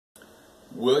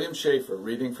William Schaeffer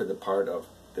reading for the part of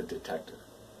the detective.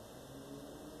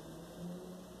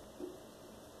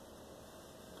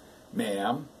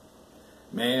 Ma'am,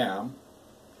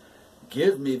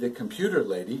 give me the computer,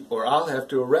 lady, or I'll have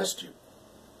to arrest you.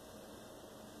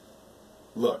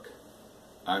 Look,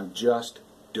 I'm just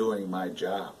doing my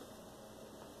job.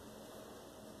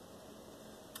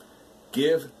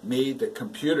 Give me the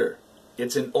computer.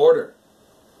 It's an order.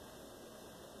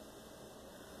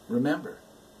 Remember,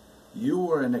 you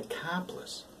were an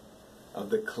accomplice of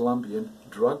the Colombian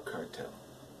drug cartel.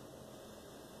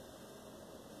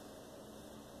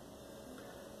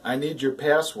 I need your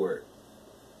password.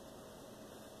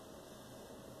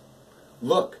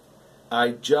 Look, I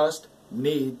just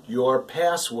need your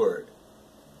password.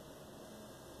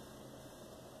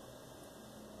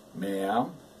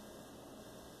 Ma'am?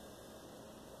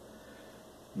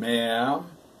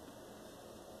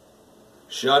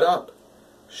 Shut up.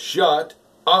 Shut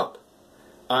up.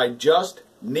 I just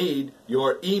need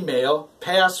your email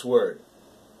password.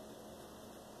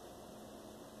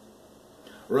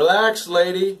 Relax,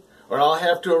 lady, or I'll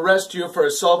have to arrest you for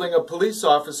assaulting a police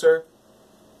officer.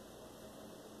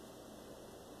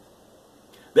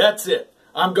 That's it.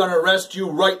 I'm going to arrest you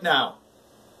right now.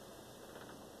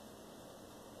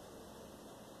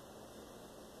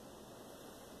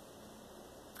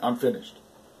 I'm finished.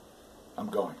 I'm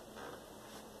going.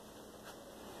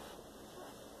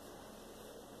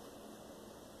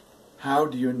 How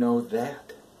do you know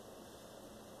that?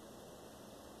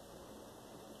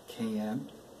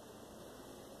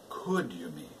 Could you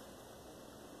mean?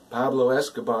 Pablo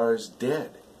Escobar is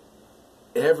dead.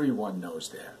 Everyone knows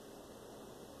that.